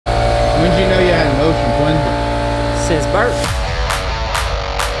When did you know you had emotions? When? Since birth.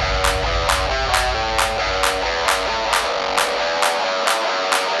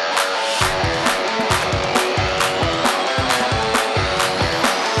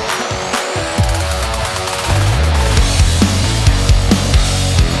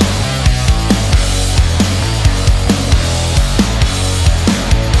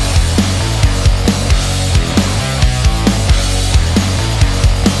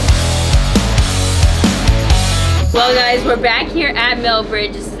 Well guys, we're back here at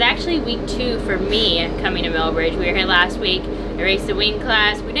Millbridge. This is actually week 2 for me coming to Millbridge. We were here last week. I raced the wing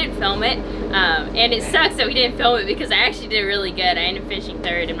class. We didn't film it. And it sucks that we didn't film it because I actually did really good. I ended up finishing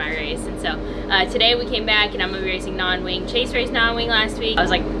 3rd in my race. And so today we came back and I'm going to be racing non-wing. Chase raced non-wing last week. I was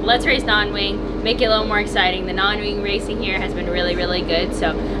like, let's race non-wing, make it a little more exciting. The non-wing racing here has been really, really good.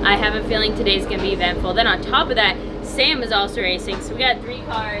 So I have a feeling today's going to be eventful. Then on top of that, Sam is also racing. So we got 3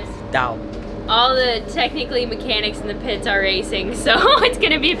 cars. Down. All the technically mechanics in the pits are racing, so it's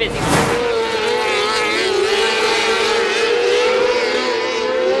gonna be a busy one.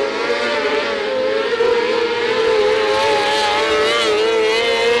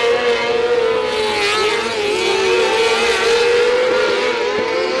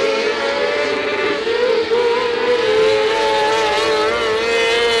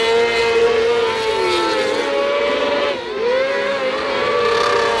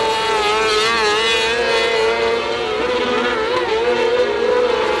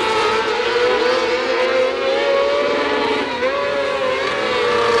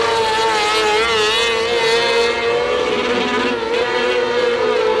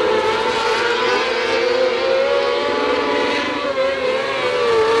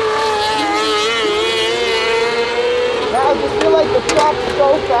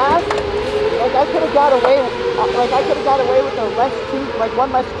 So fast, like I could have got away, with a less tube, like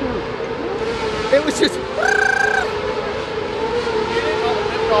one less tube. It was just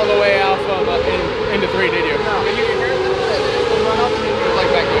all the way out from into 3, did you? No. Did you hear it? Run up and it was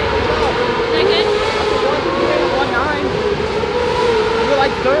like that good. That good? 1-9. You're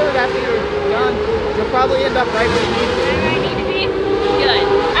like 3rd after you're done. You'll probably end up right where you need to be. Where I need to be? Good.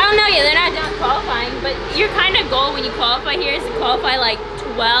 I don't know yet. They're not done qualifying, but your kind of goal when you qualify here is to qualify like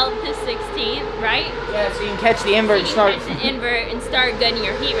 12 to 16, right? Yeah, so you can catch the invert and start. Catch the invert and start good in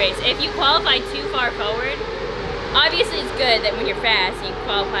your heat race. If you qualify too far forward, obviously it's good that when you're fast you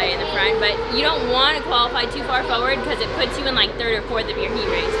qualify in the front, but you don't want to qualify too far forward because it puts you in like 3rd or 4th of your heat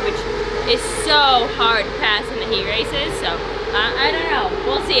race, which is so hard to pass in the heat races. So I don't know.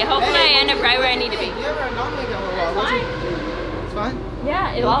 We'll see. Hopefully I end up right where I need to be. You ever normally go a while? It's fine.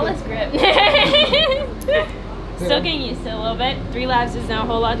 Yeah, it's lawless grip. Still getting used to it a little bit. 3 laps is not a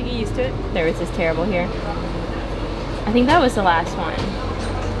whole lot to get used to it. There, it's just terrible here. I think that was the last one.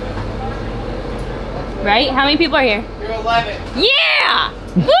 Right? How many people are here? You're 11. Yeah!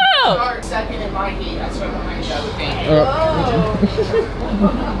 Woo! Start 2nd in my heat. I start behind you.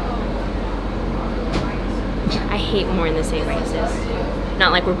 I hate when we're in the same races.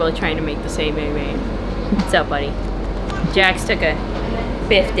 Not like we're both trying to make the same bang. What's up, buddy? Jax took a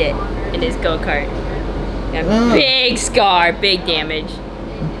biffed it in his go-kart. Got a big scar, big damage.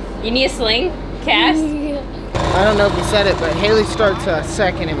 You need a sling, Cass? I don't know if you said it, but Hailie starts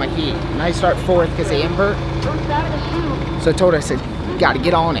 2nd in my heat, and I start 4th because they invert. So I told her, I said, you gotta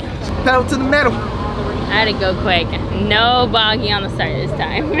get on it. Pedal to the metal. I had to go quick. No boggy on the start this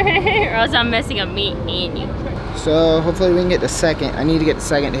time, or else I'm messing up me and you. So hopefully we can get to 2nd. I need to get to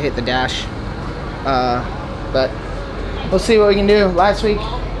 2nd to hit the dash. But we'll see what we can do. Last week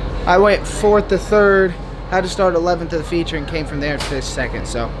I went 4th to 3rd. Had to start 11th to the feature and came from there to 2nd.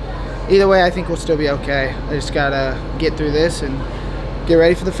 So either way, I think we'll still be okay. I just gotta get through this and get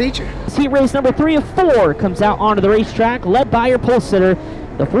ready for the feature. Heat race number 3 of 4 comes out onto the racetrack, led by your pole sitter,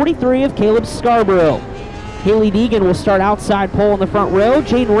 the 43 of Caleb Scarborough. Hailie Deegan will start outside pole in the front row.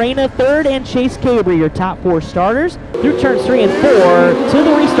 Jane Reyna 3rd, and Chase Cabre your top 4 starters. Through turns 3 and 4 to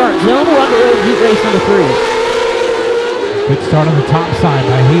the restart zone. We're underway with heat race number 3. Good start on the top side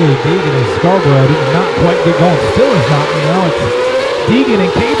by Hailie Deegan, and Scarborough did not quite get going. Still is not, it's Deegan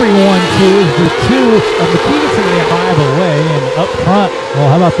and Cabre 1-2 is the 2 of the Stevenson and 5 away, and up front, well,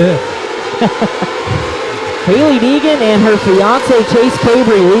 how about this? Hailie Deegan and her fiance Chase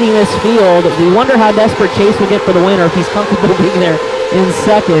Cabre leading this field. We wonder how desperate Chase will get for the win, or if he's comfortable being there in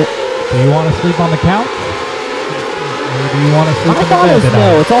 2nd. Do you want to sleep on the couch? Or do you want to sleep in the bed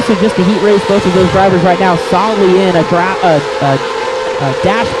tonight? No, it's also just a heat race. Both of those drivers right now solidly in a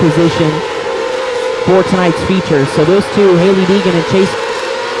dash position for tonight's feature. So those two, Hailie Deegan and Chase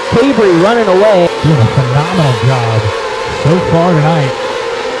Cabre, running away. Doing a phenomenal job so far tonight.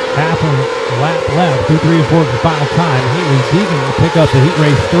 Half of lap left. 2:34 is the final time. Hailie Deegan will pick up the Heat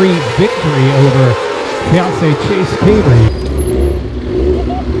Race 3 victory over fiance Chase Cabre.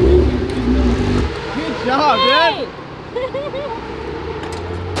 Good job, man.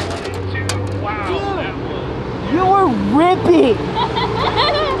 You were ripping.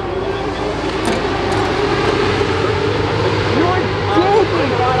 You were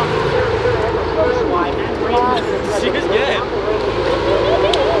digging. She was good.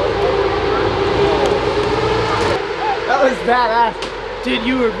 That was badass. Dude,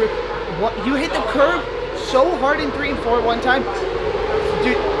 you were what? You hit the curb so hard in 3 and 4 at one time.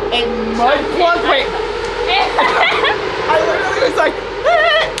 Dude, a mud plug. Wait. I literally was like,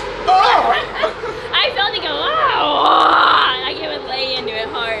 oh. I felt it go, oh, like it would lay into it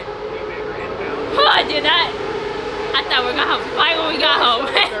hard. Oh, dude, I thought we were gonna have a fight when we got home.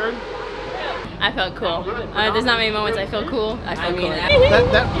 I felt cool. There's not many moments I feel cool. I feel cool.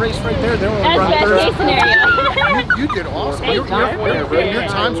 That race right there, they only That's run best case scenario. You did awesome. Hey, Your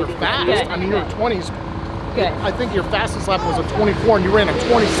times are fast. Good. I mean, you were 20s. Good. I think your fastest lap was a 24, and you ran a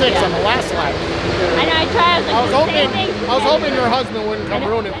 26 on the last lap. I know, I tried. I was like, I was hoping your husband wouldn't come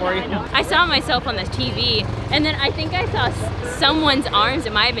ruin it for you. I saw myself on the TV, and then I think I saw someone's arms.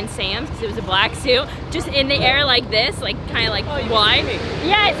 It might have been Sam's, because it was a black suit, just in the air like this, like kind of like wide.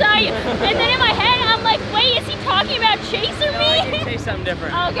 Yeah, I saw you. And then in my head, I'm like, wait, is he talking about Chase or me? I did say something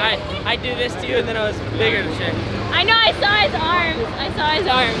different. Okay. I do this to you, and then I was bigger than Chase. I know, I saw his arms. I saw his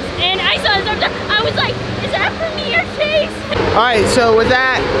arms. And I saw his arms. I was like, is that for me or Chase? All right, so with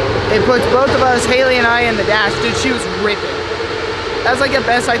that, it puts both of us, Hailie and I, in the dash. Dude, she was ripping. That's like the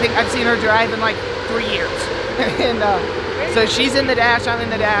best I think I've seen her drive in like 3 years. And so she's in the dash, I'm in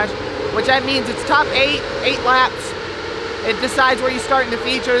the dash, which that means it's top 8 laps. It decides where you start in the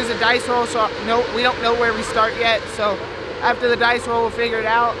features, a dice roll, so no, we don't know where we start yet. So after the dice roll, we'll figure it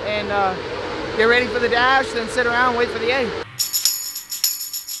out and get ready for the dash, then sit around and wait for the A.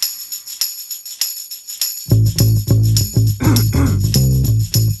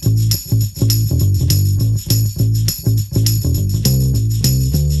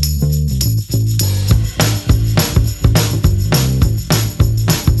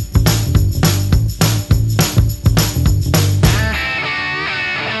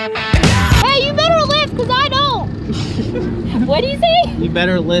 What do you say? You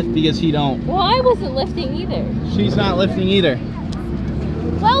better lift because she don't. Well, I wasn't lifting either. She's not lifting either.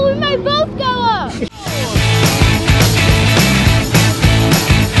 Well, we might both go up. So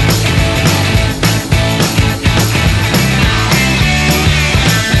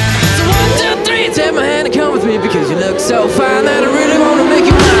 1, 2, 3, take my hand and come with me because you look so fine that I really want to make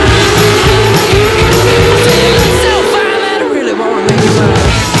you mine. You look so fine that I really want to make you mine.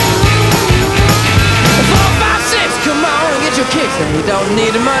 4, 5, 6, come on and get your kicks. And you don't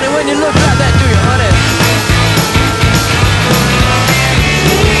need the money when you look like that, do you, honey?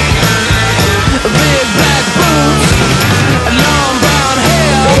 Big black boots, long brown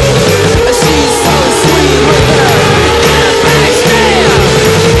hair. She's so sweet with her back stare.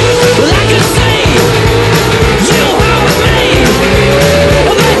 Well, I can see you are with me,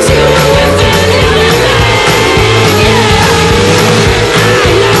 but you are with another man. Yeah,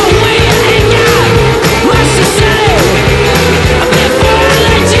 I know we ain't got much to say before I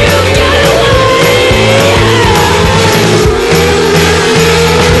let you get away.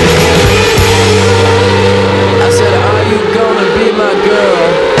 I said, are you gonna be my girl?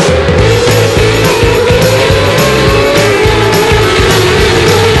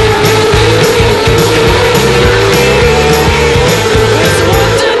 It's 1,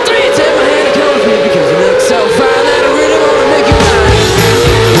 2, 3, take my hand and come with me because you look so fine that I really wanna make you mine.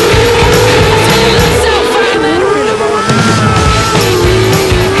 You look so fine that I really wanna make you mine.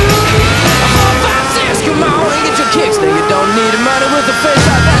 4, 5, 6, come on and get your kicks. Now you don't need the money with a face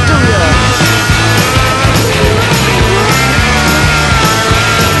like that, do ya?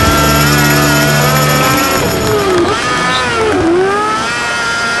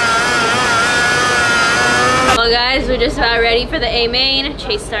 Well, guys, we're just about ready for the A main.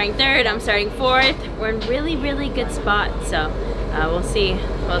 Chase starting 3rd, I'm starting 4th. We're in really good spot, so we'll see.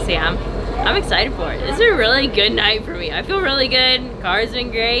 I'm excited for it. This is a really good night for me. I feel really good. Car's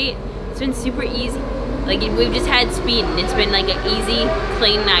been great. It's been super easy. Like, we've just had speed, and it's been like an easy,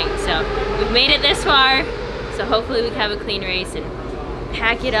 clean night. So we've made it this far. So hopefully we can have a clean race and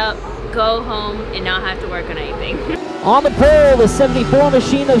pack it up, go home, and not have to work on anything. On the pole, the 74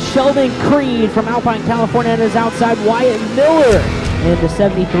 machine of Sheldon Creed from Alpine, California, and his outside Wyatt Miller into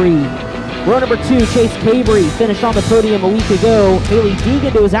 73. Row number 2, Chase Cabre finished on the podium a week ago. Hailie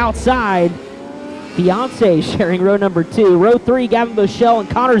Deegan to his outside. Fiance sharing row number 2. Row 3, Gavin Boschel and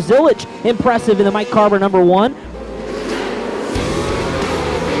Connor Zillich, impressive in the Mike Cabre number 1.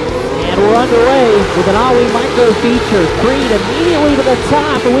 And we're underway with an Ollie micro feature. Creed immediately to the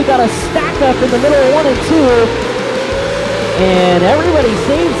top, and we've got a stack up in the middle of 1 and 2. And everybody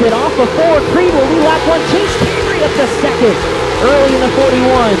saves it off of 4. Creed will lead lap 1. Chase Cabre up to second. Early in the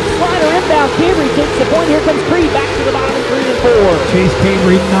 41. Slider inbound. Cabre takes the point. Here comes Creed back to the bottom in 3 and 4. Chase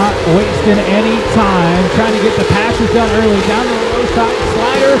Cabre not wasting any time, trying to get the passes done early. Down to the low side,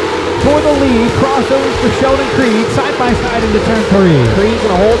 slider for the lead. Crossovers for Sheldon Creed, side by side into turn 3. Creed's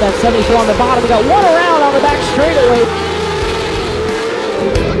gonna hold that 74 on the bottom. We got one around on the back straightaway.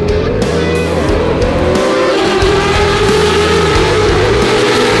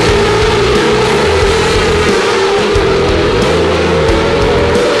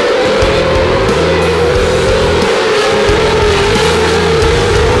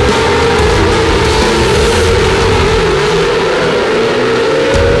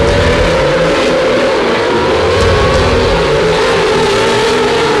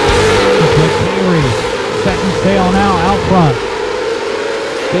 Sail now out front.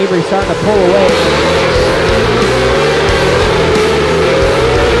 Cabre starting to pull away.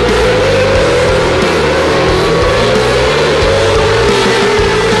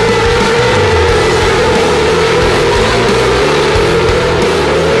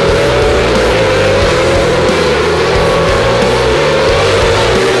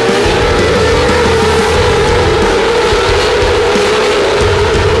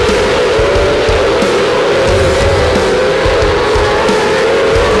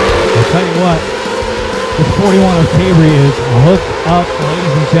 Tell you what, this 41 of Cabre is hooked up,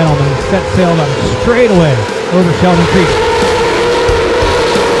 ladies and gentlemen. Set sail up straight away over Sheldon Creek.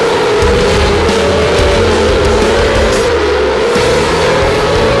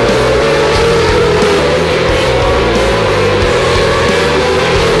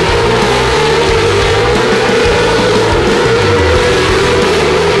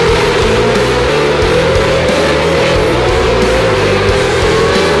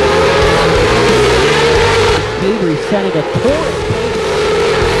 Setting a torrent.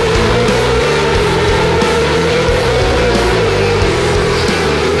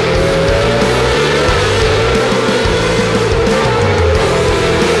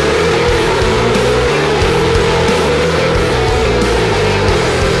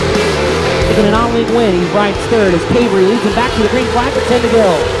 Taking an on-wing win, he rides third as Cabre leads him back to the green flag with 10 to go.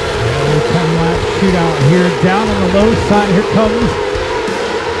 10-lap shootout here, down on the low side. Here comes.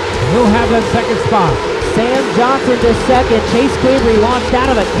 He'll have that second spot. Sam Johnson to second. Chase Cabre launched out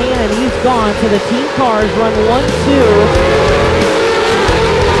of a cannon. He's gone. So the team cars run 1-2.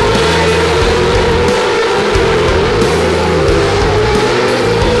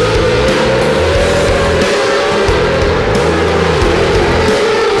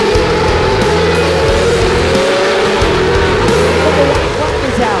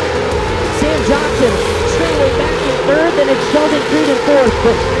 Sheldon Creed in fourth,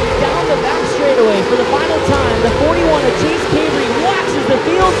 but down the back straightaway for the final time, the 41 of Chase Cabre waxes the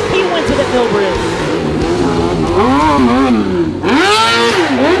field. He wins it at Millbridge.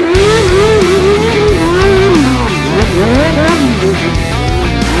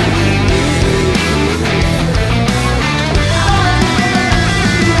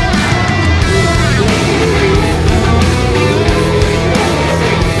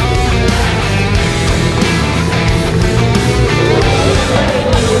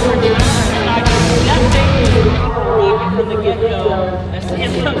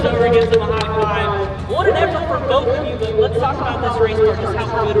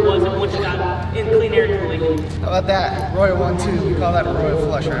 How about that? Royal 1-2. We call that a Royal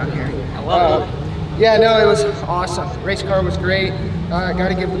Flush around here. I love it. Yeah, no, it was awesome. Race car was great. Got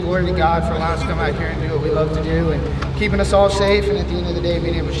to give the glory to God for allowing us to come out here and do what we love to do and keeping us all safe, and at the end of the day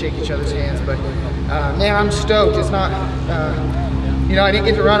being able to shake each other's hands. But man, I'm stoked. It's not, you know, I didn't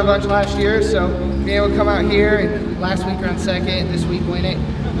get to run a bunch last year, so being able to come out here and last week run second, this week win it,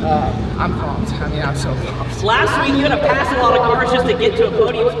 I'm pumped. I mean, I'm so pumped. Last week you had to pass a lot of cars just to get to a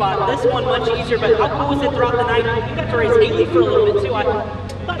podium spot. This one much easier, but how cool was it throughout the night? You got to race Hailie for a little bit too. I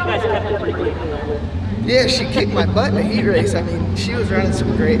thought you guys kept it pretty clean. Yeah, she kicked my butt in the heat race. I mean, she was running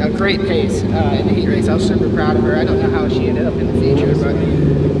a great pace in the heat race. I was super proud of her. I don't know how she ended up in the feature, but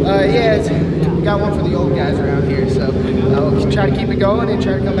yeah, we got one for the old guys around here. So we'll try to keep it going and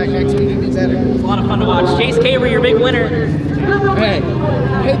try to come back next week and be better. It's a lot of fun to watch. Chase Cabre, your big winner. Hey,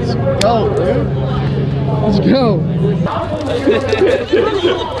 let's go, dude. Let's go.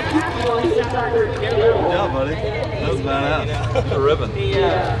 job, buddy. That was badass. A ribbon. He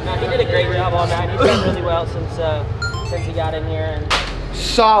did a great job all night. He's done really well since he got in here. And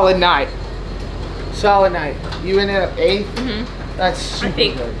Solid night. Solid night. You ended up 8th? Mm-hmm. That's super I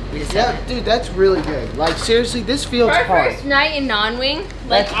think good. we just Yeah, dude, that's really good. Like, seriously, this feels For our hard. first night in non-wing,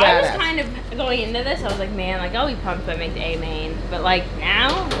 like That's I was badass. kind of going into this, I was like, man, like I'll be pumped if I make the A main. But like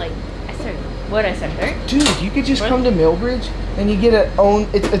now, like I started, what I said, third? Dude, you could just come to Millbridge and you get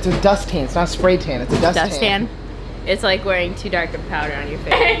it's a dust tan. It's not spray tan. It's a dust tan. It's like wearing too dark of powder on your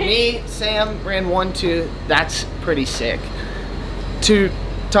face. Me, Sam ran 1-2. That's pretty sick.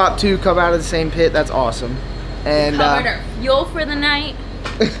 Top two come out of the same pit. That's awesome. And Covered our fuel for the night,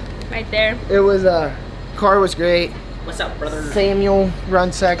 right there. it was car was great. what's up, brother? Samuel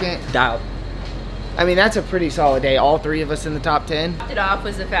run second. Dialed. I mean, that's a pretty solid day. All 3 of us in the top 10. It off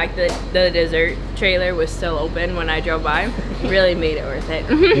was the fact that the dessert trailer was still open when I drove by. Really made it worth it.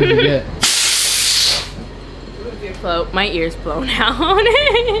 What'd you get? My ear's blown out.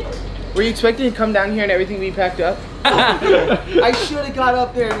 Were you expecting to come down here and everything be packed up? I should have got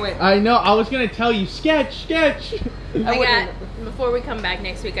up there and went. I know. I was gonna tell you, sketch. Before we come back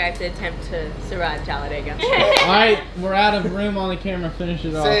next week, I have to attempt to survive Talladega. All right, we're out of room on the camera. Finish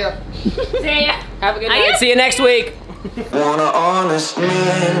it off. See ya. See ya. Have a good night. See you next week. Want an honest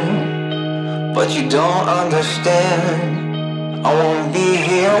man, but you don't understand. I won't be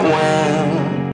here when